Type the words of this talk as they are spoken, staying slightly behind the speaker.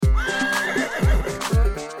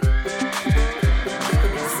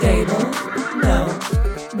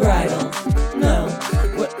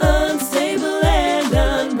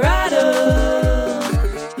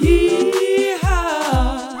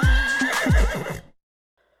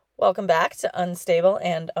Welcome back to Unstable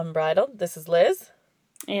and Unbridled. This is Liz.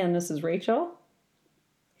 And this is Rachel.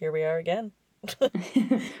 Here we are again.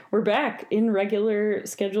 We're back in regular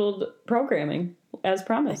scheduled programming, as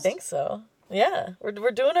promised. I think so. Yeah,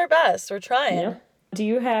 we're doing our best. We're trying. Yep. Do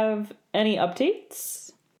you have any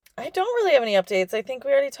updates? I don't really have any updates. I think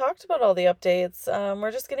we already talked about all the updates.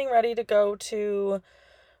 We're just getting ready to go to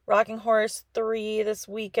Rocking Horse 3 this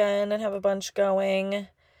weekend and have a bunch going.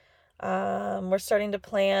 We're starting to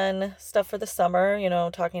plan stuff for the summer,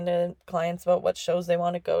 talking to clients about what shows they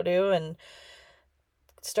want to go to and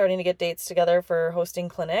starting to get dates together for hosting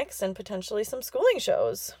clinics and potentially some schooling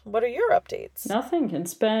shows. What are your updates? Nothing.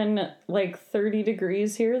 It's been like 30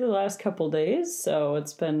 degrees here the last couple days, so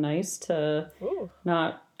it's been nice to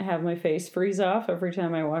not have my face freeze off every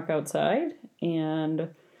time I walk outside. And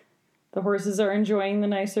the horses are enjoying the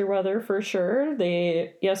nicer weather for sure.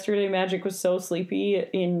 Yesterday, Magic was so sleepy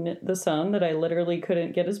in the sun that I literally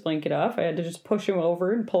couldn't get his blanket off. I had to just push him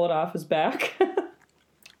over and pull it off his back.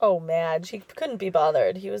 Oh, Madge, he couldn't be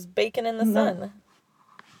bothered. He was baking in the sun.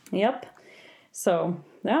 Yep. So,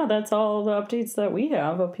 now that's all the updates that we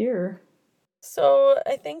have up here. So,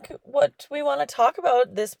 I think what we want to talk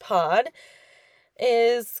about this pod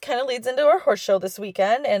is kind of leads into our horse show this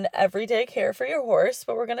weekend and everyday care for your horse,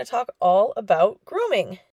 but we're going to talk all about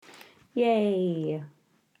grooming. Yay.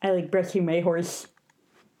 I like brushing my horse.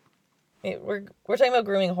 We're talking about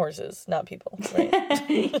grooming horses, not people,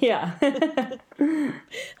 right? Yeah.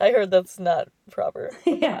 I heard that's not proper.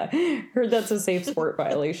 Yeah. Heard that's a safe sport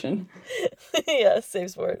violation. Yeah,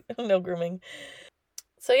 safe sport. No grooming.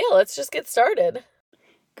 So yeah, let's just get started.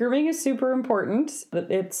 Grooming is super important.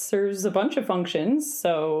 It serves a bunch of functions.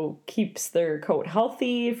 So keeps their coat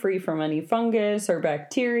healthy, free from any fungus or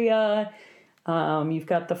bacteria. You've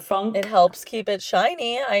got the funk. It helps keep it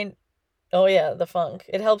shiny. Oh yeah, the funk.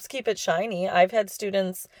 It helps keep it shiny. I've had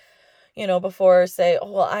students, before say, oh,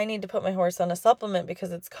 well, I need to put my horse on a supplement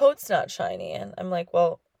because its coat's not shiny. And I'm like,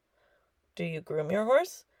 well, do you groom your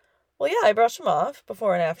horse? Well, yeah, I brush them off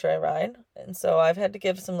before and after I ride. And so I've had to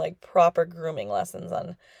give some proper grooming lessons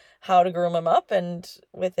on how to groom them up. And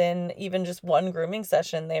within even just one grooming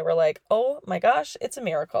session, they were like, oh my gosh, it's a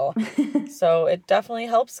miracle. So it definitely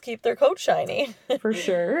helps keep their coat shiny. For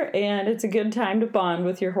sure. And it's a good time to bond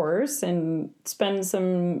with your horse and spend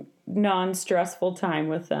some non-stressful time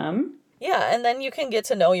with them. Yeah, and then you can get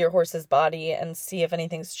to know your horse's body and see if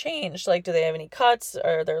anything's changed. Like, do they have any cuts?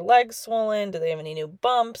 Are their legs swollen? Do they have any new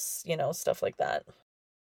bumps? Stuff like that.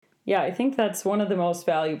 Yeah, I think that's one of the most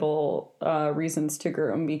valuable reasons to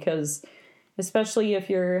groom, because especially if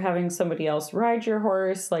you're having somebody else ride your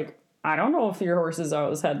horse, I don't know if your horse has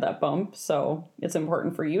always had that bump, so it's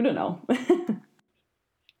important for you to know.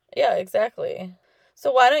 Yeah, exactly.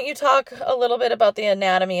 So why don't you talk a little bit about the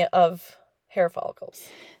anatomy of hair follicles?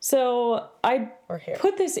 So I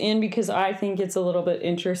put this in because I think it's a little bit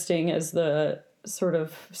interesting as the sort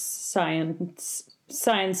of science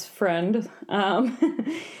friend.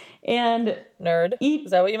 And nerd.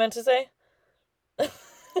 Is that what you meant to say?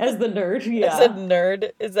 As the nerd, yeah. I said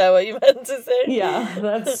nerd. Is that what you meant to say? Yeah,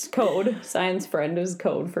 that's code. Science friend is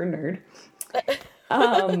code for nerd.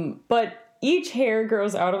 But each hair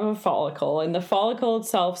grows out of a follicle, and the follicle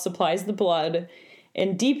itself supplies the blood.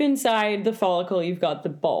 And deep inside the follicle, you've got the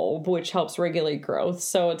bulb, which helps regulate growth.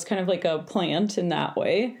 So it's kind of like a plant in that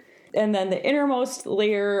way. And then the innermost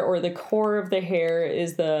layer or the core of the hair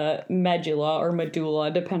is the medulla or medulla,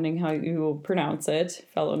 depending how you pronounce it,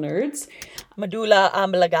 fellow nerds. Medulla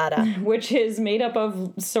oblongata. Which is made up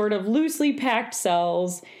of sort of loosely packed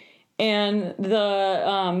cells. And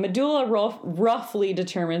the medulla roughly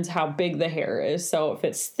determines how big the hair is. So if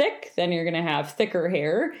it's thick, then you're going to have thicker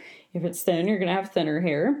hair. If it's thin, you're going to have thinner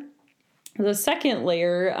hair. The second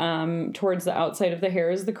layer towards the outside of the hair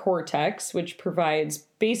is the cortex, which provides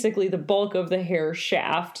basically the bulk of the hair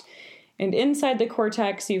shaft. And inside the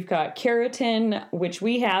cortex, you've got keratin, which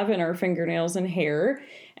we have in our fingernails and hair,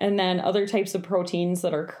 and then other types of proteins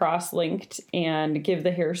that are cross-linked and give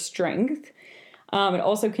the hair strength. It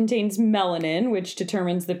also contains melanin, which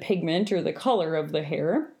determines the pigment or the color of the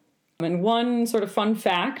hair. And one sort of fun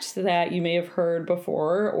fact that you may have heard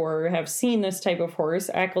before or have seen this type of horse,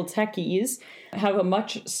 Akhal-Tekis, have a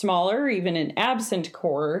much smaller, even an absent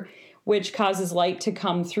core, which causes light to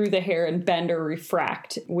come through the hair and bend or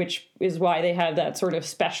refract, which is why they have that sort of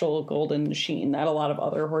special golden sheen that a lot of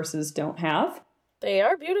other horses don't have. They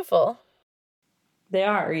are beautiful. They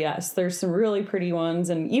are, yes. There's some really pretty ones,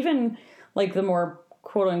 and even the more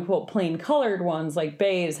quote-unquote plain colored ones, like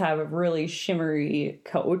bays, have a really shimmery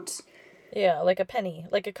coat. Yeah, like a penny,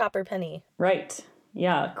 like a copper penny. Right.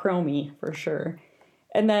 Yeah, chromey for sure.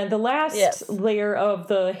 And then the last Yes. layer of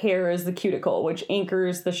the hair is the cuticle, which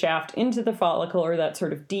anchors the shaft into the follicle, or that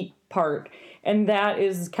sort of deep part. And that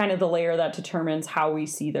is kind of the layer that determines how we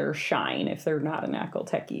see their shine if they're not an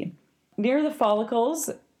acanthachi. Near the follicles,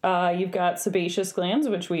 you've got sebaceous glands,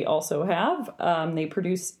 which we also have. They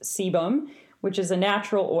produce sebum, which is a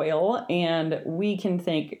natural oil, and we can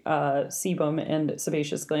thank sebum and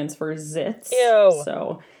sebaceous glands for zits. Ew.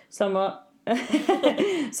 So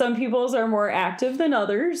some people's are more active than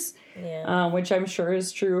others, which I'm sure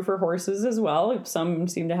is true for horses as well. Some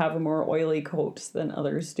seem to have a more oily coat than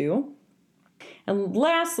others do. And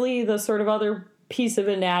lastly, the sort of other piece of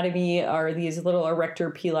anatomy are these little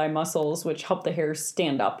erector pili muscles, which help the hair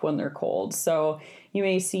stand up when they're cold. So you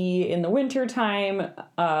may see in the wintertime,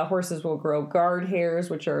 horses will grow guard hairs,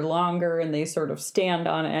 which are longer, and they sort of stand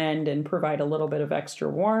on end and provide a little bit of extra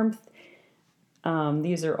warmth.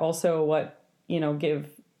 These are also what,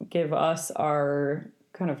 give us our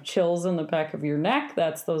kind of chills in the back of your neck.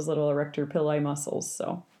 That's those little erector pili muscles.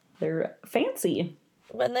 So they're fancy.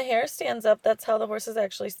 When the hair stands up, that's how the horses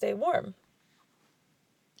actually stay warm.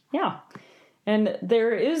 Yeah. And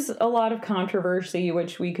there is a lot of controversy,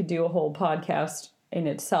 which we could do a whole podcast in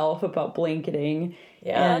itself about blanketing.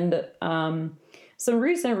 Yeah. And some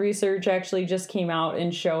recent research actually just came out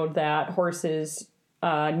and showed that horses'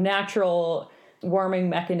 natural warming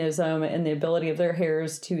mechanism and the ability of their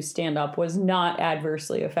hairs to stand up was not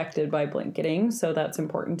adversely affected by blanketing. So that's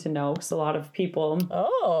important to know, because a lot of people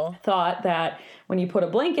thought that when you put a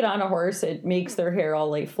blanket on a horse, it makes their hair all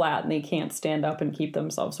lay flat and they can't stand up and keep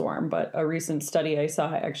themselves warm. But a recent study I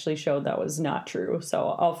saw actually showed that was not true.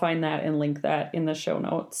 So I'll find that and link that in the show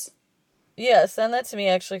notes. Yeah, send that to me,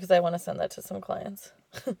 actually, because I want to send that to some clients.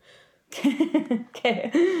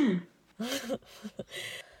 Okay.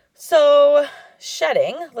 So,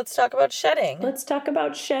 shedding. Let's talk about shedding. Let's talk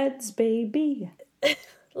about sheds, baby.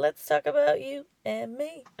 Let's talk about you and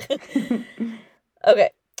me.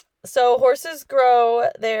 Okay. So, horses grow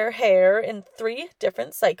their hair in 3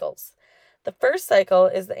 different cycles. The first cycle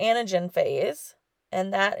is the anagen phase,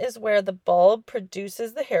 and that is where the bulb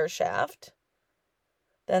produces the hair shaft.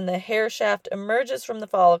 Then the hair shaft emerges from the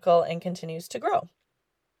follicle and continues to grow.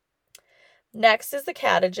 Next is the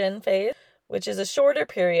catagen phase, which is a shorter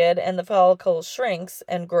period, and the follicle shrinks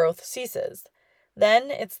and growth ceases.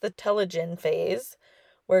 Then it's the telogen phase,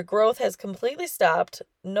 where growth has completely stopped,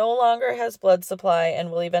 no longer has blood supply,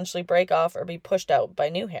 and will eventually break off or be pushed out by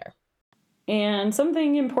new hair. And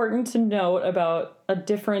something important to note about a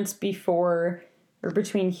difference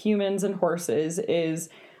between humans and horses is,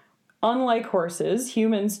 unlike horses,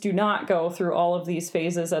 humans do not go through all of these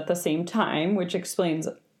phases at the same time, which explains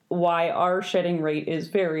why our shedding rate is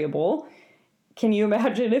variable. Can you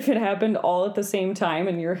imagine if it happened all at the same time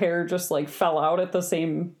and your hair just fell out at the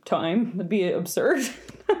same time? It'd be absurd.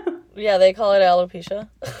 Yeah, they call it alopecia.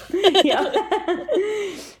 Yeah.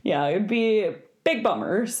 Yeah, it'd be a big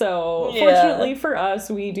bummer. So fortunately for us,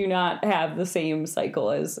 we do not have the same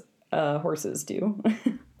cycle as horses do.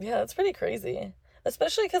 Yeah, that's pretty crazy.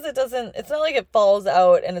 Especially because it's not like it falls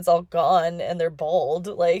out and it's all gone and they're bald.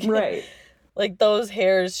 Right. Like those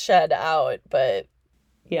hairs shed out, but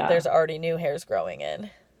yeah, there's already new hairs growing in.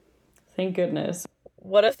 Thank goodness.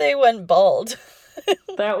 What if they went bald?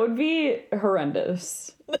 That would be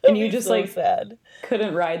horrendous. And you just so sad.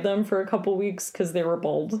 Couldn't ride them for a couple weeks because they were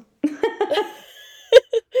bald.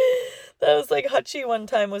 That was like Hutchie one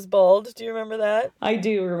time was bald. Do you remember that? I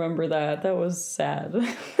do remember that. That was sad.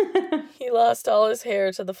 He lost all his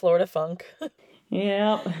hair to the Florida funk.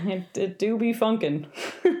 Yeah, it do be funkin'.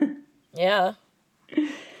 Yeah.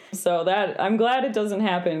 So I'm glad it doesn't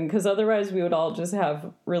happen, because otherwise we would all just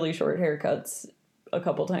have really short haircuts a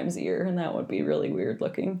couple times a year, and that would be really weird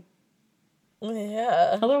looking.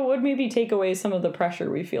 Yeah. Although it would maybe take away some of the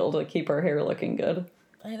pressure we feel to keep our hair looking good.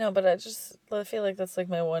 I know, but I feel like that's like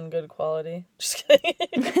my one good quality. Just kidding.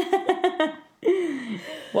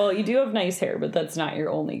 Well, you do have nice hair, but that's not your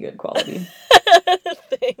only good quality.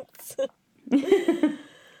 Thanks.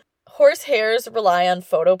 Horse hairs rely on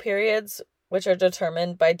photoperiods, which are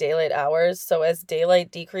determined by daylight hours. So as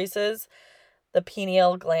daylight decreases, the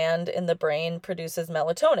pineal gland in the brain produces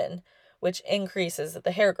melatonin, which increases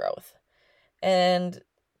the hair growth. And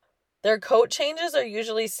their coat changes are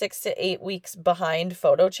usually 6 to 8 weeks behind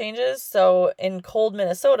photo changes. So in cold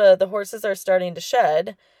Minnesota, the horses are starting to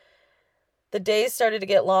shed. The days started to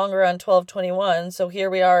get longer on 12/21, so here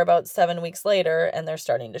we are about 7 weeks later, and they're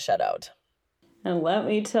starting to shed out. And let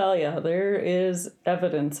me tell you, there is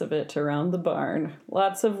evidence of it around the barn.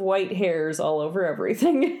 Lots of white hairs all over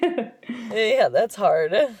everything. Yeah, that's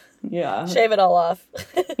hard. Yeah. Shave it all off.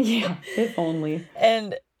 Yeah, if only.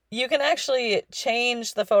 And You can actually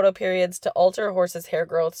change the photo periods to alter a horse's hair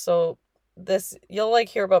growth. So you'll like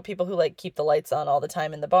hear about people who like keep the lights on all the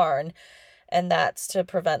time in the barn, and that's to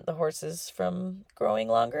prevent the horses from growing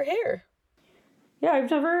longer hair. Yeah,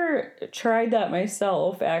 I've never tried that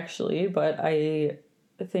myself, actually, but I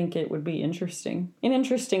think it would be interesting. An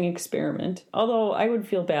interesting experiment. Although I would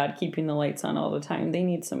feel bad keeping the lights on all the time. They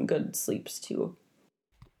need some good sleeps, too.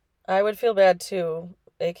 I would feel bad, too,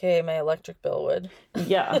 aka my electric bill would.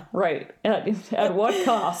 Yeah, right. At what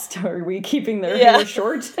cost are we keeping their hair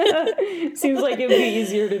short? Seems like it would be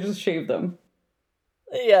easier to just shave them.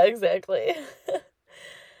 Yeah, exactly.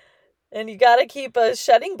 And you gotta keep a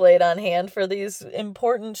shedding blade on hand for these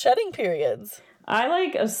important shedding periods. I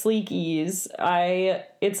like a Sleek Ease.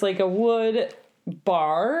 It's like a wood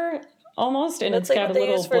bar almost, and it's like got what a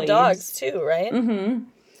little they use for dogs too, right? Mm-hmm.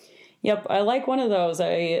 Yep, I like one of those.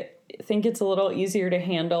 I think it's a little easier to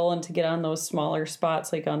handle and to get on those smaller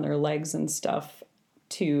spots, like on their legs and stuff,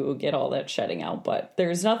 to get all that shedding out. But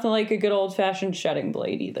there's nothing like a good old-fashioned shedding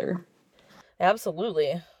blade either.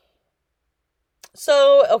 Absolutely.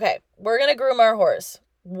 So, okay, we're going to groom our horse.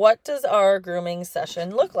 What does our grooming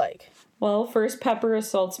session look like? Well, first Pepper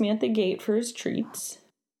assaults me at the gate for his treats.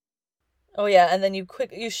 Oh yeah, and then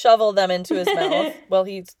you shovel them into his mouth while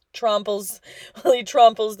he tramples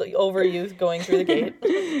over you going through the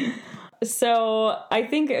gate. So, I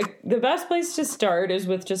think the best place to start is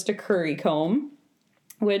with just a curry comb,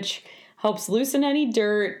 which helps loosen any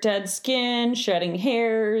dirt, dead skin, shedding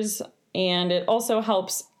hairs, and it also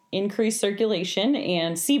helps increase circulation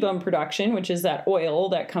and sebum production, which is that oil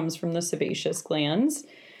that comes from the sebaceous glands.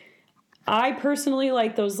 I personally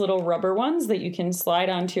like those little rubber ones that you can slide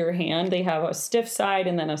onto your hand. They have a stiff side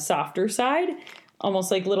and then a softer side,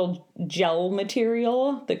 almost like little gel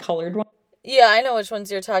material, the colored one. Yeah, I know which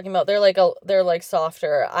ones you're talking about. They're like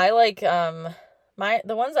softer. I like the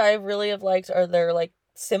ones I really have liked they're like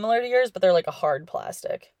similar to yours, but they're like a hard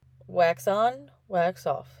plastic. Wax on, wax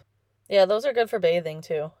off. Yeah, those are good for bathing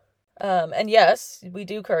too. And yes, we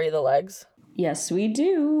do curry the legs. Yes, we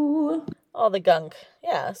do. All the gunk.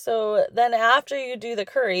 Yeah. So then after you do the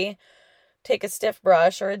curry, take a stiff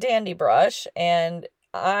brush or a dandy brush, and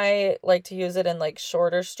I like to use it in like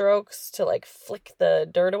shorter strokes to like flick the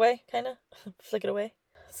dirt away, kind of. Flick it away.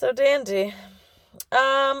 So dandy.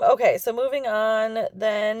 Okay, so moving on,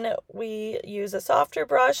 then we use a softer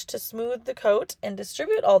brush to smooth the coat and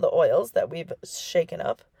distribute all the oils that we've shaken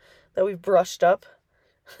up, that we've brushed up.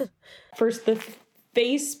 First, the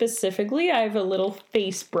face specifically, I have a little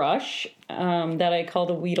face brush that I call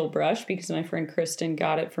the Weedle brush because my friend Kristen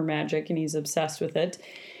got it for Magic and he's obsessed with it.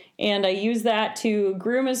 And I use that to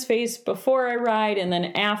groom his face before I ride, and then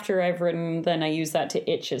after I've ridden, then I use that to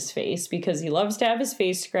itch his face because he loves to have his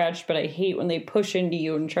face scratched, but I hate when they push into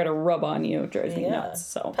you and try to rub on you. It drives me nuts.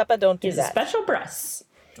 So Peppa, don't do that. He's a special brush.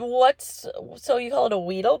 So you call it a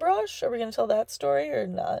Weedle brush? Are we going to tell that story or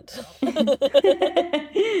not?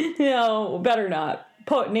 No, better not.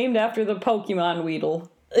 Named after the Pokemon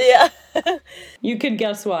Weedle. Yeah. You could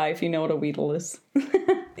guess why if you know what a Weedle is.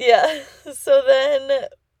 Yeah. So then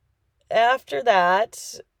after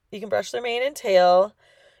that, you can brush their mane and tail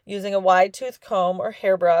using a wide tooth comb or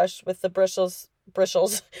hairbrush with the bristles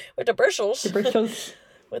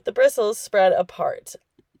spread apart.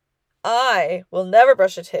 I will never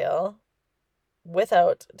brush a tail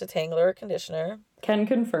without detangler or conditioner. Can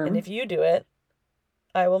confirm. And if you do it,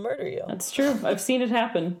 I will murder you. That's true. I've seen it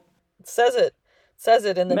happen. It says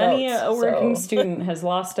it in the Many notes. Many a working student has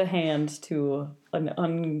lost a hand to an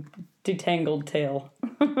undetangled tail.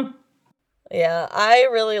 Yeah, I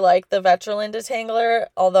really like the Vetrolin detangler,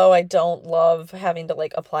 although I don't love having to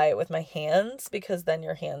like apply it with my hands because then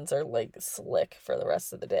your hands are like slick for the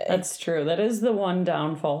rest of the day. That's true. That is the one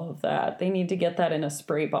downfall of that. They need to get that in a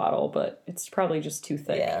spray bottle, but it's probably just too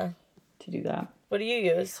thick to do that. What do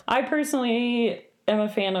you use? I personally am a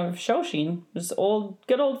fan of Shoshin. Just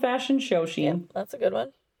good old-fashioned Shoshin. Yeah, that's a good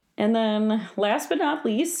one. And then last but not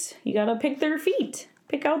least, you gotta pick their feet.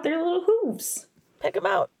 Pick out their little hooves. Pick them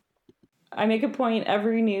out. I make a point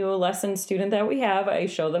every new lesson student that we have, I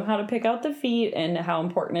show them how to pick out the feet and how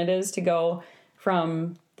important it is to go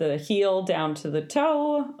from the heel down to the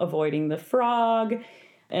toe, avoiding the frog,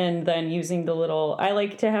 and then using I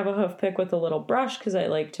like to have a hoof pick with a little brush because I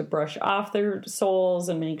like to brush off their soles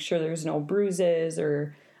and make sure there's no bruises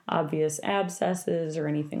or obvious abscesses or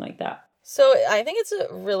anything like that. So I think it's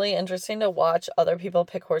really interesting to watch other people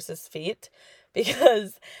pick horses' feet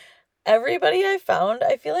because everybody I found,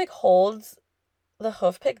 I feel like holds the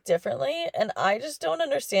hoof pick differently, and I just don't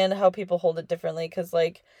understand how people hold it differently because,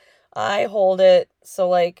 like, I hold it so,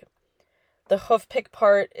 like, the hoof pick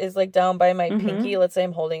part is like down by my pinky. Let's say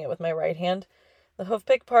I'm holding it with my right hand. The hoof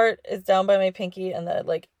pick part is down by my pinky, and the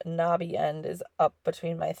like knobby end is up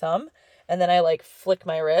between my thumb. And then I like flick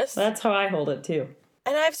my wrist. That's how I hold it too.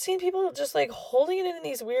 And I've seen people just like holding it in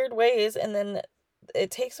these weird ways, and then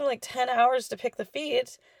it takes them like 10 hours to pick the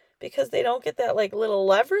feet because they don't get that like little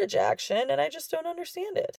leverage action, and I just don't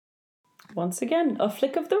understand it. Once again, a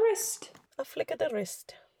flick of the wrist. A flick of the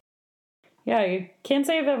wrist. Yeah, I can't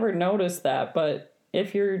say I've ever noticed that, but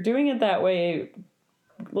if you're doing it that way,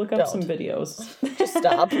 look up some videos. Just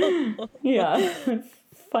stop. Yeah,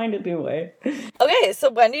 find a new way. Okay, so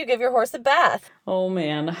when do you give your horse a bath? Oh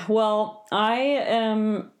man. Well, I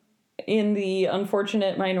am in the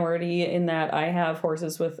unfortunate minority in that I have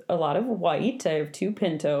horses with a lot of white. I have 2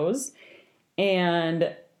 pintos,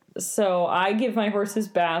 and so I give my horses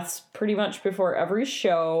baths pretty much before every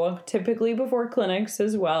show, typically before clinics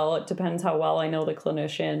as well. It depends how well I know the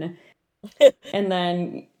clinician. And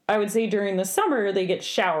then I would say during the summer, they get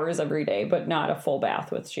showers every day, but not a full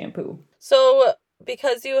bath with shampoo. So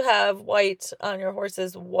because you have white on your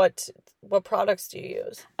horses, what products do you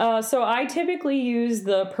use? So I typically use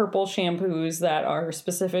the purple shampoos that are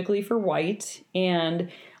specifically for white,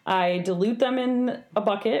 and I dilute them in a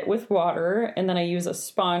bucket with water, and then I use a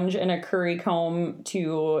sponge and a curry comb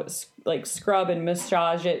to like scrub and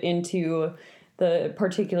massage it into the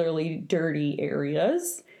particularly dirty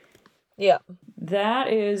areas. Yeah.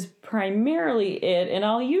 That is primarily it, and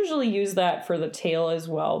I'll usually use that for the tail as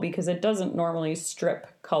well because it doesn't normally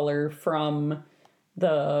strip color from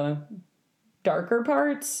the darker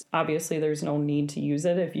parts. Obviously, there's no need to use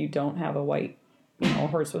it if you don't have a white,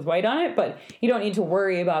 horse with white on it, but you don't need to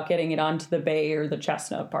worry about getting it onto the bay or the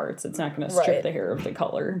chestnut parts. It's not going to strip the hair of the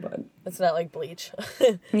color, but it's not like bleach.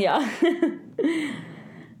 Yeah.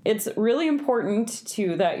 It's really important,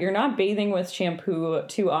 too, that you're not bathing with shampoo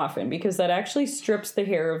too often because that actually strips the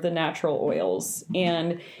hair of the natural oils.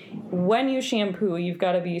 And when you shampoo, you've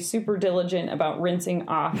got to be super diligent about rinsing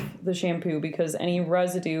off the shampoo because any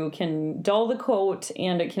residue can dull the coat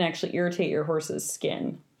and it can actually irritate your horse's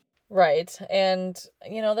skin. Right. And,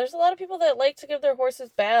 there's a lot of people that like to give their horses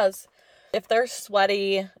baths. If they're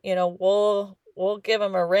sweaty, we'll give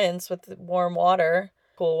them a rinse with warm water,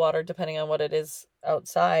 cool water, depending on what it is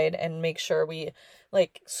outside, and make sure we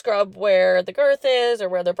like scrub where the girth is or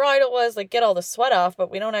where the bridle was, like get all the sweat off,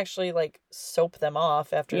 but we don't actually like soap them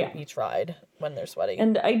off after each ride when they're sweaty.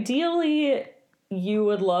 And ideally you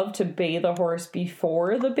would love to bathe a horse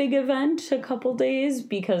before the big event a couple days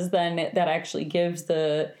because then that actually gives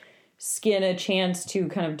the skin a chance to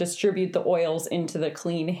kind of distribute the oils into the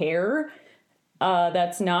clean hair.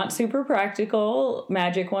 That's not super practical.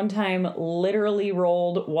 Magic one time literally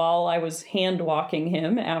rolled while I was hand walking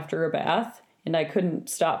him after a bath, and I couldn't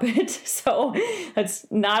stop it. So that's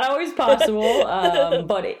not always possible.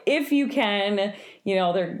 But if you can,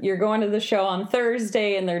 you're going to the show on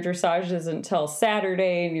Thursday and their dressage isn't until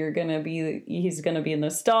Saturday, and he's gonna be in the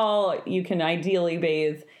stall. You can ideally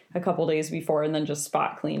bathe a couple days before and then just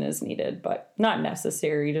spot clean as needed, but not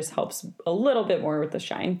necessary. Just helps a little bit more with the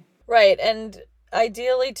shine. Right, and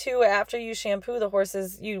ideally, too, after you shampoo the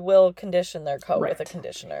horses, you will condition their coat with a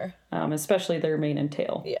conditioner. Especially their mane and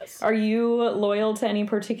tail. Yes. Are you loyal to any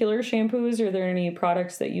particular shampoos? Are there any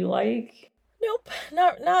products that you like? Nope,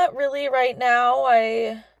 not really right now.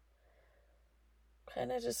 I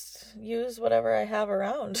kind of just use whatever I have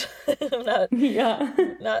around. I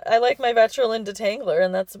like my Vetrolin Detangler,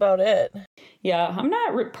 and that's about it. Yeah, I'm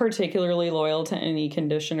not particularly loyal to any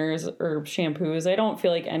conditioners or shampoos. I don't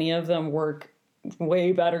feel like any of them work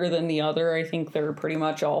way better than the other. I think they're pretty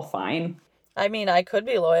much all fine. I mean, I could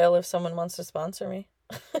be loyal if someone wants to sponsor me.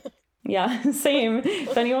 Yeah, same.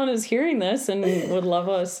 If anyone is hearing this and would love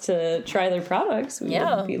us to try their products, we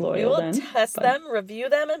would be loyal. We will test them, review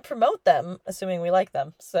them, and promote them, assuming we like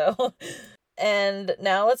them. So, and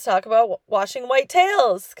now let's talk about washing white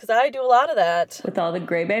tails, because I do a lot of that. With all the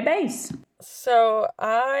gray babies. So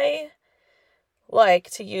I like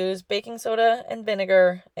to use baking soda and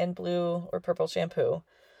vinegar and blue or purple shampoo.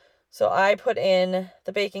 So I put in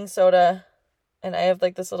the baking soda, and I have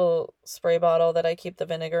like this little spray bottle that I keep the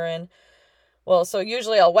vinegar in. Well, so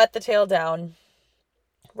usually I'll wet the tail down,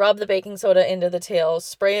 rub the baking soda into the tail,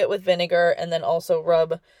 spray it with vinegar, and then also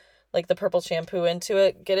rub like the purple shampoo into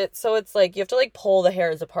it. Get it so it's like you have to like pull the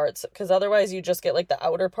hairs apart, because otherwise you just get like the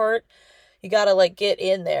outer part. You gotta like get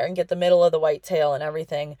in there and get the middle of the white tail and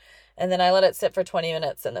everything. And then I let it sit for 20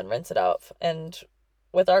 minutes and then rinse it out. And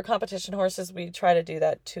with our competition horses, we try to do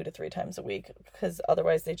that 2 to 3 times a week because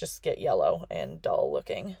otherwise they just get yellow and dull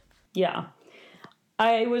looking. Yeah.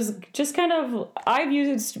 I was just I've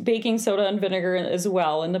used baking soda and vinegar as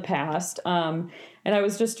well in the past. And I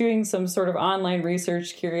was just doing some sort of online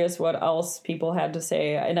research, curious what else people had to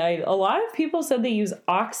say. And a lot of people said they use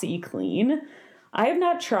OxyClean. I have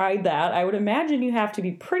not tried that. I would imagine you have to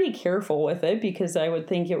be pretty careful with it because I would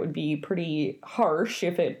think it would be pretty harsh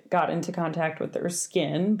if it got into contact with their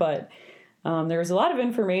skin. But there's a lot of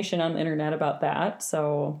information on the internet about that.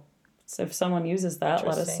 So if someone uses that,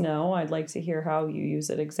 let us know. I'd like to hear how you use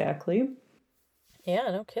it exactly.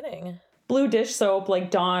 Yeah, no kidding. Blue dish soap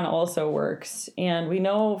like Dawn also works. And we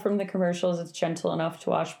know from the commercials it's gentle enough to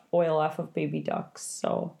wash oil off of baby ducks.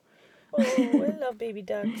 So. Oh, I love baby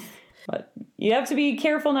ducks. But you have to be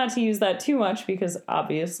careful not to use that too much because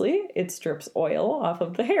obviously it strips oil off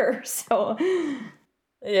of the hair. So,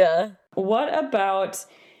 yeah. What about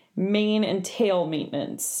mane and tail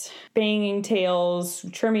maintenance? Banging tails,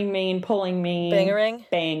 trimming mane, pulling mane. Bangering?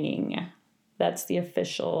 Banging. That's the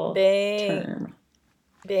official term.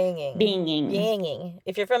 Banging. Banging.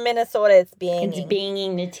 If you're from Minnesota, it's banging. It's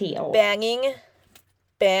banging the tail. Banging.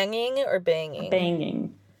 Banging or banging?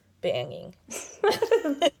 Banging. Banging.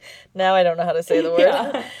 Now I don't know how to say the word.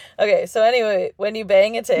 Yeah. Okay, so anyway, when you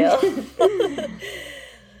bang a tail,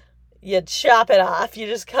 you chop it off. You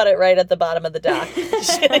just cut it right at the bottom of the dock.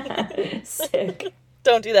 Just kidding. Sick.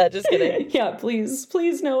 Don't do that, just kidding. Yeah,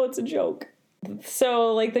 please know it's a joke.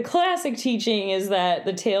 So, like, the classic teaching is that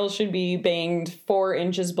the tail should be banged 4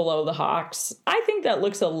 inches below the hocks. I think that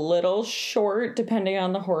looks a little short depending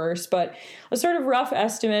on the horse, but a sort of rough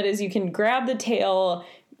estimate is you can grab the tail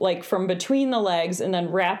like from between the legs and then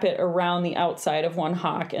wrap it around the outside of one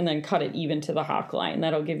hock and then cut it even to the hock line.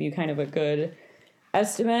 That'll give you kind of a good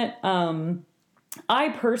estimate. I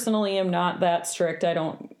personally am not that strict. I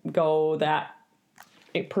don't go that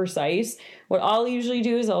precise. What I'll usually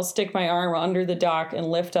do is I'll stick my arm under the dock and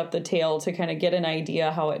lift up the tail to kind of get an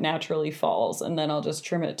idea how it naturally falls, and then I'll just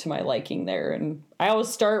trim it to my liking there. And I always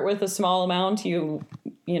start with a small amount. You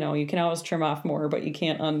know, you can always trim off more, but you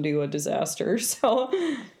can't undo a disaster. So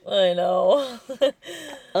I know.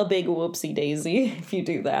 A big whoopsie daisy if you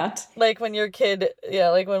do that. Like when your kid,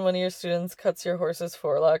 like when one of your students cuts your horse's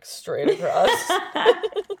forelock straight across.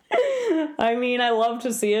 I mean, I love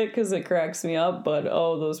to see it because it cracks me up, but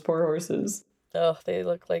oh, those poor horses. Oh, they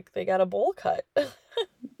look like they got a bowl cut.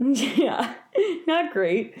 Yeah, not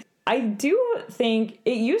great. I do think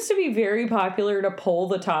it used to be very popular to pull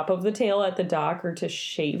the top of the tail at the dock or to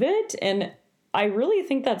shave it, and I really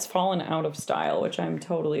think that's fallen out of style, which I'm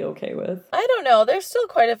totally okay with. I don't know. There's still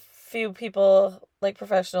quite a few people, like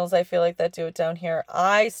professionals, I feel like, that do it down here.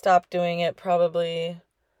 I stopped doing it probably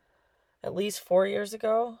at least 4 years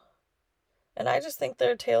ago. And I just think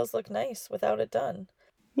their tails look nice without it done.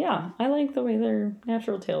 Yeah, I like the way their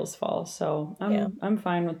natural tails fall, so I'm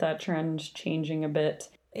fine with that trend changing a bit.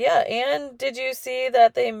 Yeah, and did you see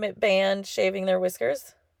that they banned shaving their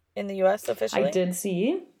whiskers in the U.S. officially? I did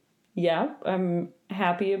see. Yeah, I'm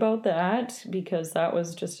happy about that because that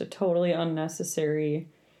was just a totally unnecessary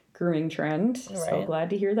grooming trend. Right. So glad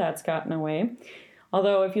to hear that's gotten away.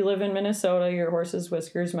 Although if you live in Minnesota, your horse's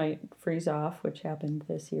whiskers might freeze off, which happened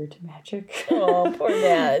this year to Magic. Oh, poor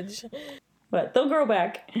Madge. But they'll grow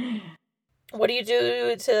back. What do you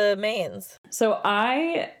do to manes? So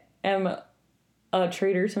I am a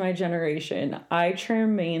traitor to my generation. I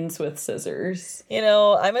trim manes with scissors. You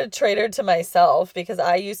know, I'm a traitor to myself because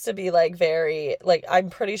I used to be I'm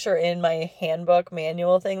pretty sure in my handbook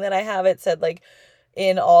manual thing that I have, it said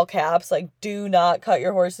in all caps, do not cut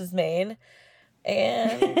your horse's mane.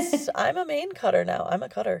 And I'm a mane cutter now. I'm a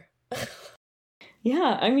cutter.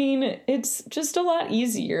 Yeah, I mean, it's just a lot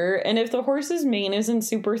easier. And if the horse's mane isn't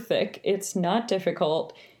super thick, it's not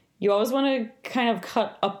difficult. You always want to kind of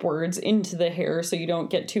cut upwards into the hair so you don't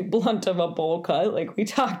get too blunt of a bowl cut like we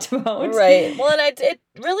talked about. Right. Well, and it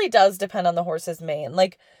really does depend on the horse's mane.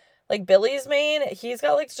 Like Billy's mane, he's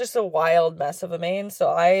got just a wild mess of a mane, so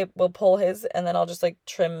I will pull his and then I'll just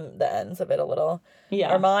trim the ends of it a little.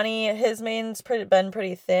 Yeah. Armani, his mane's been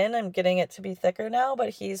pretty thin. I'm getting it to be thicker now,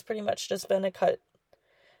 but he's pretty much just been a cut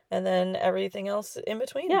and then everything else in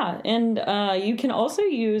between. Yeah, and you can also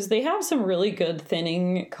they have some really good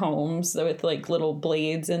thinning combs with little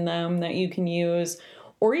blades in them that you can use,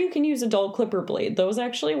 or you can use a dull clipper blade. Those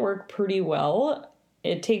actually work pretty well.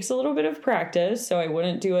 It takes a little bit of practice, so I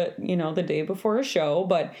wouldn't do it, the day before a show,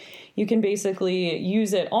 but you can basically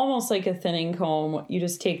use it almost like a thinning comb. You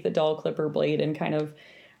just take the dull clipper blade and kind of,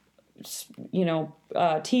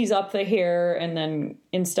 tease up the hair, and then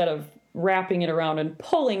instead of wrapping it around and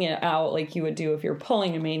pulling it out like you would do if you're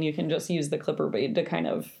pulling a mane, you can just use the clipper blade to kind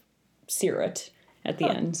of sear it at the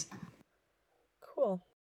end. Cool.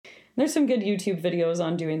 There's some good YouTube videos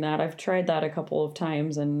on doing that. I've tried that a couple of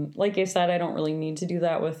times, and like I said, I don't really need to do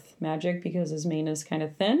that with Magic because his mane is kind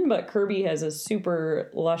of thin, but Kirby has a super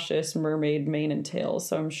luscious mermaid mane and tail,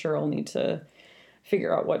 so I'm sure I'll need to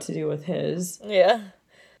figure out what to do with his. Yeah.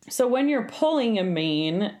 So when you're pulling a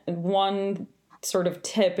mane, one sort of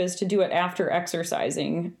tip is to do it after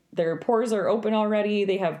exercising. Their pores are open already,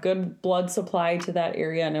 they have good blood supply to that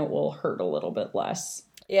area, and it will hurt a little bit less.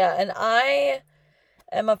 Yeah, and I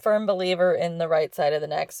am a firm believer in the right side of the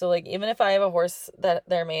neck. So like even if I have a horse that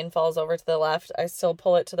their mane falls over to the left, I still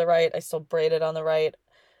pull it to the right. I still braid it on the right.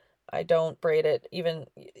 I don't braid it. Even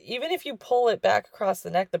if you pull it back across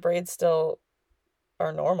the neck, the braids still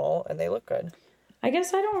are normal and they look good. I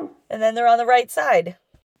guess I don't And then they're on the right side.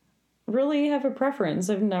 really have a preference.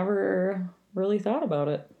 I've never really thought about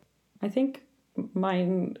it. I think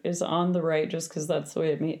mine is on the right just because that's the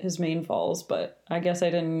way his mane falls, but I guess I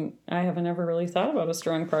haven't ever really thought about a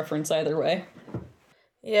strong preference either way.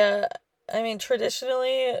 Yeah, I mean,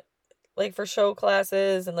 traditionally, like for show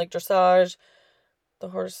classes and like dressage, the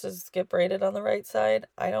horses get braided on the right side.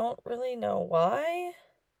 I don't really know why.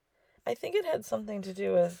 I think it had something to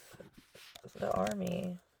do with the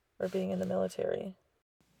army or being in the military.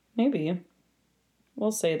 Maybe.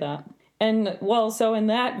 We'll say that. And, well, so in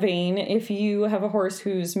that vein, if you have a horse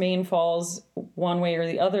whose mane falls one way or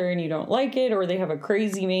the other and you don't like it, or they have a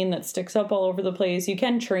crazy mane that sticks up all over the place, you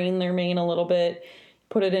can train their mane a little bit,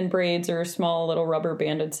 put it in braids or small little rubber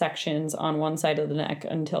banded sections on one side of the neck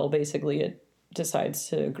until basically it decides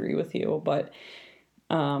to agree with you. But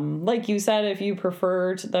like you said, if you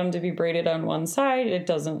prefer them to be braided on one side, it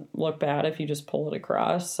doesn't look bad if you just pull it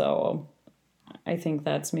across. So I think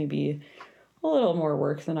that's maybe a little more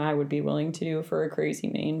work than I would be willing to do for a crazy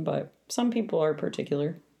mane, but some people are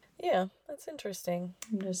particular. Yeah, that's interesting.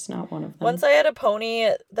 I'm just not one of them. Once I had a pony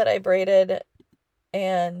that I braided,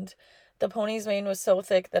 and the pony's mane was so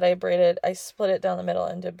thick that I split it down the middle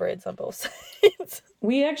and did braids on both sides.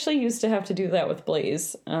 We actually used to have to do that with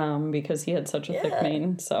Blaze because he had such a thick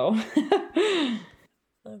mane, so.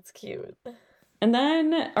 That's cute. And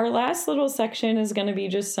then our last little section is going to be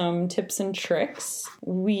just some tips and tricks.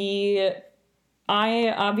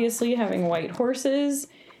 I obviously, having white horses,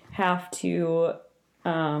 have to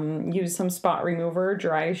use some spot remover,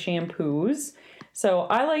 dry shampoos. So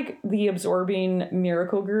I like the Absorbing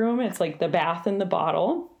Miracle Groom. It's like the bath in the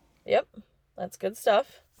bottle. Yep, that's good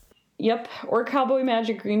stuff. Yep, or Cowboy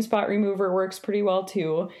Magic Green Spot Remover works pretty well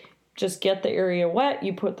too. Just get the area wet,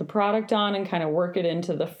 you put the product on and kind of work it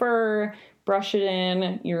into the fur, brush it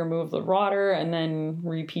in, you remove the water, and then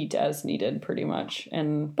repeat as needed pretty much.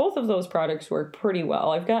 And both of those products work pretty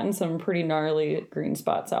well. I've gotten some pretty gnarly green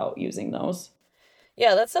spots out using those.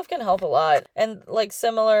 Yeah, that stuff can help a lot. And like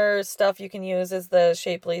similar stuff you can use is the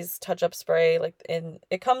Shapley's touch-up spray.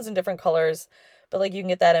 It comes in different colors, but like you can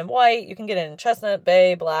get that in white, you can get it in chestnut,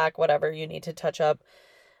 bay, black, whatever you need to touch up.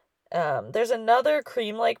 There's another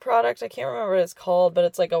cream-like product, I can't remember what it's called, but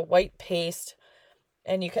it's like a white paste.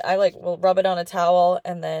 And will rub it on a towel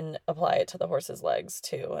and then apply it to the horse's legs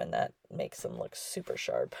too. And that makes them look super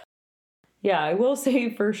sharp. Yeah, I will say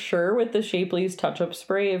for sure with the Shapley's touch-up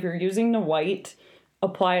spray, if you're using the white,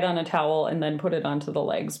 apply it on a towel and then put it onto the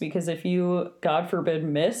legs. Because if you, God forbid,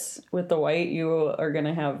 miss with the white, you are going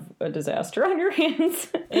to have a disaster on your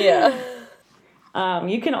hands. Yeah.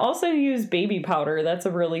 You can also use baby powder. That's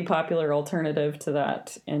a really popular alternative to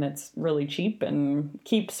that, and it's really cheap and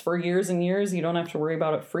keeps for years and years. You don't have to worry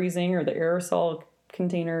about it freezing or the aerosol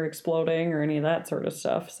container exploding or any of that sort of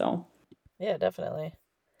stuff. So, yeah, definitely.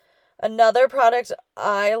 Another product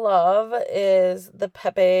I love is the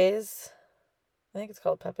Pepe's. I think it's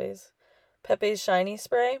called Pepe's. Pepe's Shiny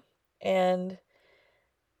Spray, and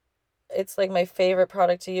it's like my favorite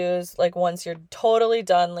product to use. Like once you're totally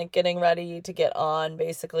done, like getting ready to get on,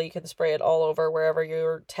 basically you can spray it all over wherever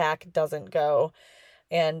your tack doesn't go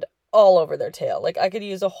and all over their tail. Like I could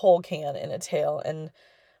use a whole can in a tail, and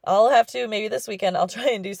I'll have to, maybe this weekend, I'll try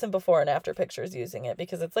and do some before and after pictures using it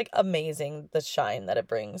because it's like amazing the shine that it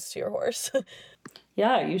brings to your horse.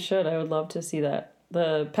 Yeah, you should. I would love to see that.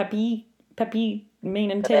 The Peppy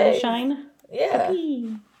mane and tail shine. Yeah.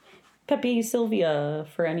 Peppy Sylvia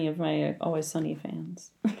for any of my Always Sunny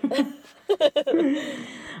fans.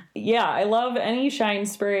 Yeah, I love any shine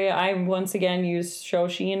spray. I once again use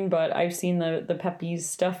Shoshin, but I've seen the Peppy's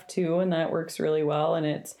stuff too, and that works really well. And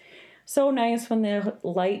it's so nice when the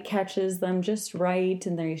light catches them just right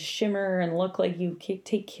and they shimmer and look like you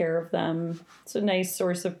take care of them. It's a nice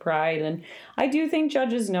source of pride. And I do think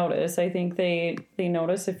judges notice. I think they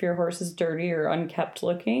notice if your horse is dirty or unkept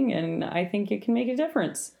looking, and I think it can make a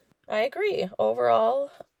difference. I agree.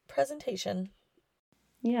 Overall presentation.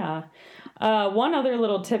 Yeah. One other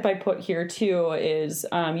little tip I put here too is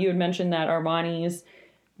you had mentioned that Armani's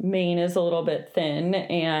mane is a little bit thin,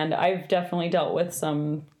 and I've definitely dealt with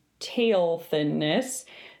some tail thinness.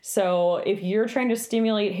 So if you're trying to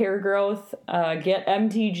stimulate hair growth, get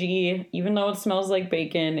MTG. Even though it smells like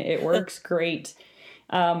bacon, it works great.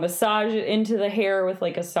 Massage it into the hair with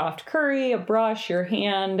like a soft curry, a brush, your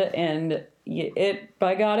hand, and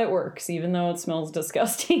by God, it works, even though it smells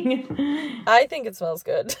disgusting. I think it smells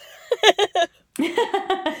good.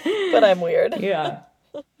 But I'm weird. Yeah.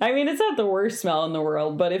 I mean, it's not the worst smell in the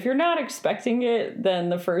world, but if you're not expecting it, then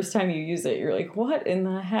the first time you use it, you're like, what in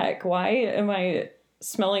the heck? Why am I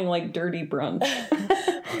smelling like dirty brunch?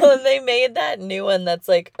 Well, they made that new one that's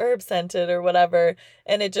like herb scented or whatever,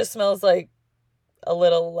 and it just smells like a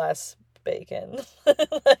little less bacon.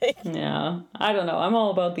 Yeah, I don't know. I'm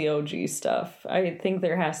all about the OG stuff. I think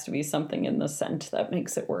there has to be something in the scent that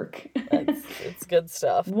makes it work. It's good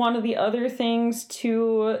stuff. One of the other things,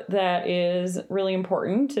 too, that is really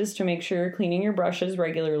important is to make sure you're cleaning your brushes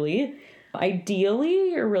regularly.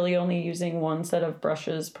 Ideally, you're really only using one set of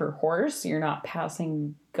brushes per horse. You're not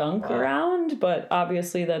passing gunk around, but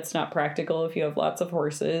obviously that's not practical if you have lots of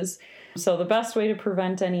horses. So the best way to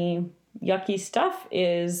prevent any yucky stuff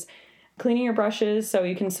is cleaning your brushes. So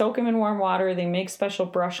you can soak them in warm water. They make special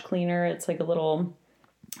brush cleaner. It's like a little,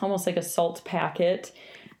 almost like a salt packet.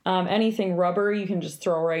 Anything rubber you can just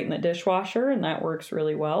throw right in the dishwasher, and that works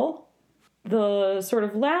really well. The sort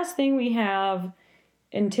of last thing we have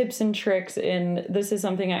in tips and tricks, and this is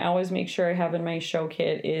something I always make sure I have in my show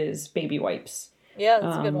kit, is baby wipes. Yeah,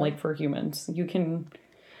 that's a good one. Like for humans. You can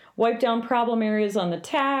wipe down problem areas on the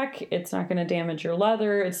tack. It's not going to damage your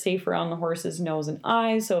leather. It's safe around the horse's nose and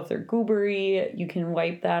eyes. So if they're goobery, you can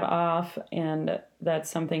wipe that off. And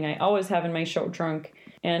that's something I always have in my show trunk.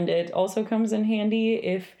 And it also comes in handy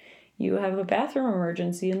if you have a bathroom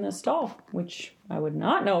emergency in the stall, which I would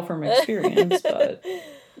not know from experience, but...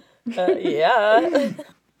 yeah.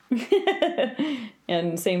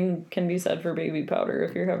 And same can be said for baby powder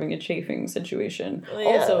if you're having a chafing situation. Yeah.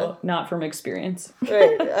 Also, not from experience.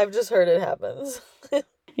 Right. I've just heard it happens.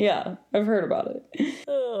 Yeah, I've heard about it.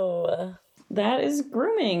 Oh. That is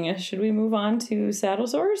grooming. Should we move on to saddle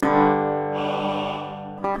sores?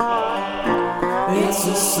 It's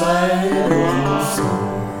a saddle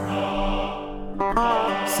sore.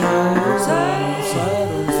 Saddle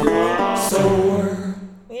sore.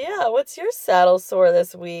 Yeah, what's your saddle sore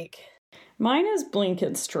this week? Mine is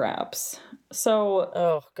blanket straps. So,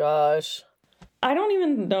 Oh, gosh. I don't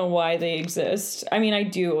even know why they exist. I mean, I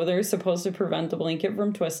do. They're supposed to prevent the blanket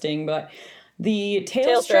from twisting, but the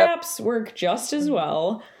tail straps work just as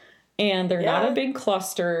well. And they're not a big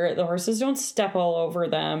cluster. The horses don't step all over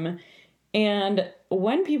them. And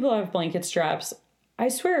when people have blanket straps, I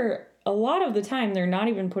swear a lot of the time they're not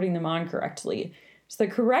even putting them on correctly. So the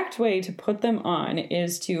correct way to put them on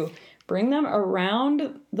is to bring them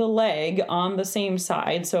around the leg on the same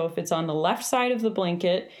side. So if it's on the left side of the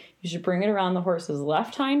blanket, you should bring it around the horse's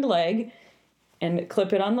left hind leg and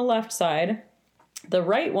clip it on the left side. The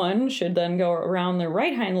right one should then go around the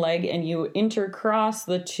right hind leg, and you intercross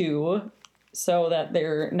the two so that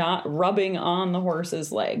they're not rubbing on the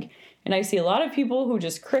horse's leg. And I see a lot of people who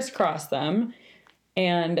just crisscross them,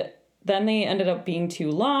 and then they ended up being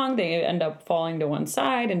too long. They end up falling to one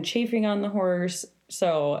side and chafing on the horse.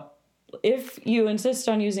 So if you insist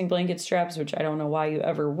on using blanket straps, which I don't know why you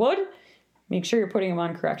ever would, make sure you're putting them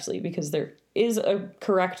on correctly, because there is a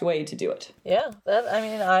correct way to do it. Yeah,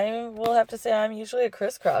 I will have to say I'm usually a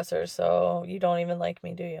crisscrosser, so you don't even like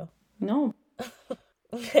me, do you? No.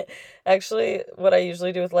 Actually, what I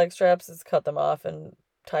usually do with leg straps is cut them off and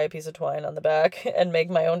tie a piece of twine on the back and make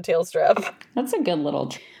my own tail strap. That's a good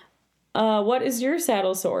little... what is your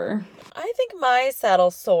saddle sore? I think my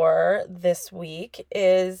saddle sore this week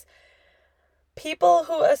is people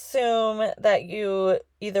who assume that you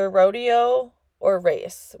either rodeo or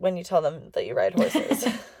race when you tell them that you ride horses.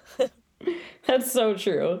 That's so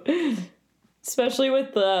true. Especially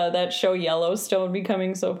with that show Yellowstone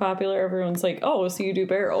becoming so popular. Everyone's like, oh, so you do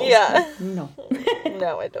barrels. Yeah. No.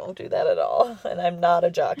 No, I don't do that at all. And I'm not a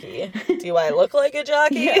jockey. Do I look like a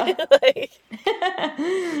jockey? Yeah. Like,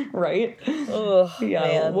 right? oh, Yeah.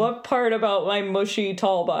 man. What part about my mushy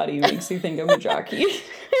tall body makes you think I'm a jockey?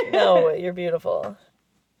 No, you're beautiful.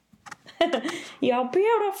 You're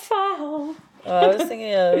beautiful. Oh, I was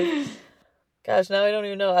thinking of... Gosh, now I don't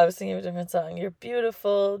even know. I was thinking of a different song. You're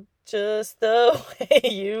beautiful just the way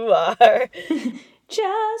you are.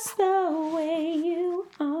 Just the way you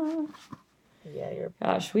are. Yeah, you're...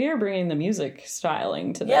 Gosh, we are bringing the music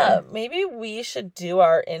styling today. Yeah, maybe we should do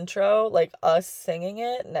our intro, like us singing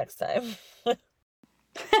it, next time.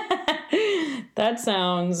 That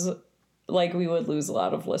sounds like we would lose a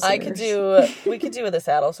lot of listeners. We could do with the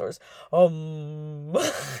saddle sores.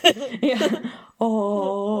 Yeah.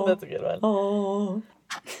 Oh. That's a good one. Oh.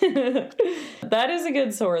 That is a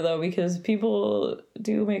good soar though, because people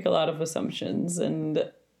do make a lot of assumptions,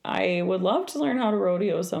 and I would love to learn how to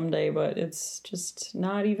rodeo someday, but it's just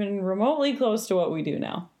not even remotely close to what we do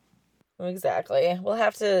now. Exactly. We'll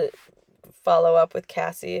have to follow up with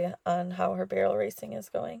Cassie on how her barrel racing is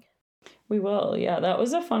going. We will. Yeah, that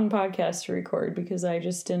was a fun podcast to record because I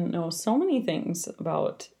just didn't know so many things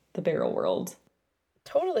about the barrel world.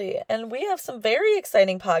 Totally. And we have some very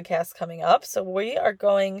exciting podcasts coming up. So we are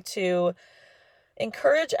going to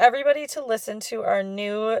encourage everybody to listen to our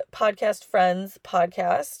new Podcast Friends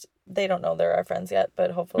podcast. They don't know they're our friends yet,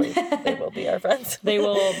 but hopefully they will be our friends. They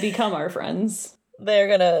will become our friends. They're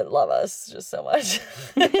going to love us just so much.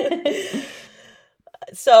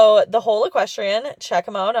 So The Whole Equestrian, check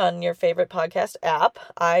them out on your favorite podcast app.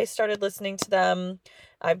 I started listening to them.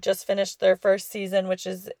 I've just finished their first season, which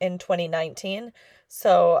is in 2019.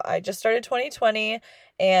 So I just started 2020,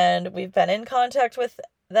 and we've been in contact with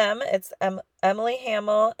them. It's Emily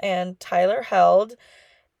Hamill and Tyler Held,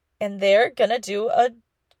 and they're going to do a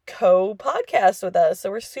co-podcast with us. So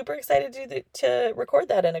we're super excited to record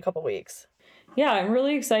that in a couple weeks. Yeah, I'm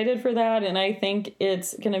really excited for that, and I think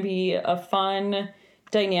it's going to be a fun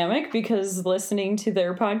dynamic because listening to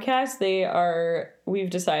their podcast, we've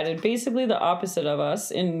decided, basically the opposite of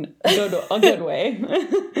us in a good way.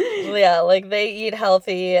 Yeah, like they eat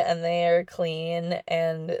healthy and they are clean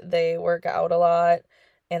and they work out a lot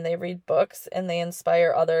and they read books and they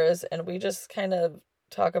inspire others, and we just kind of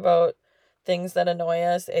talk about things that annoy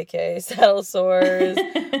us, aka saddle sores.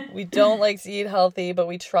 We don't like to eat healthy, but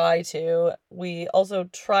we try to. We also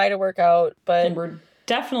try to work out, but and we're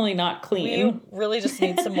definitely not clean. We really just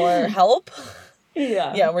need some more help.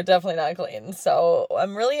 Yeah, we're definitely not clean. So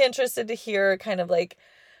I'm really interested to hear kind of like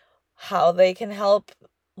how they can help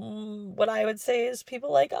what I would say is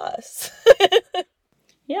people like us.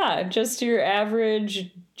 Yeah, just your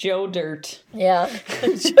average Joe Dirt. Yeah,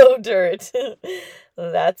 Joe Dirt.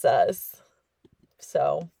 That's us.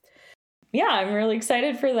 So yeah, I'm really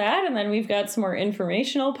excited for that. And then we've got some more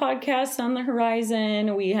informational podcasts on the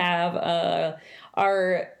horizon. We have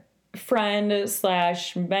our friend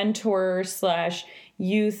 / mentor /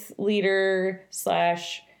 youth leader /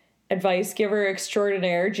 advice giver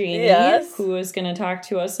extraordinaire, Jamie, yes, who is going to talk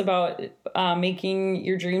to us about making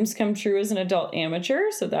your dreams come true as an adult amateur.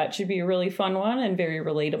 So that should be a really fun one and very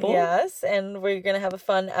relatable. Yes, and we're going to have a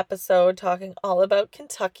fun episode talking all about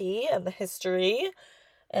Kentucky and the history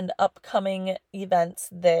and upcoming events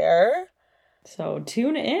there. So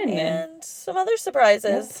tune in. And some other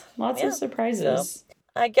surprises. Yep, lots of surprises. So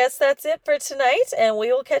I guess that's it for tonight, and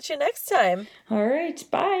we will catch you next time. All right,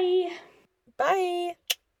 bye. Bye.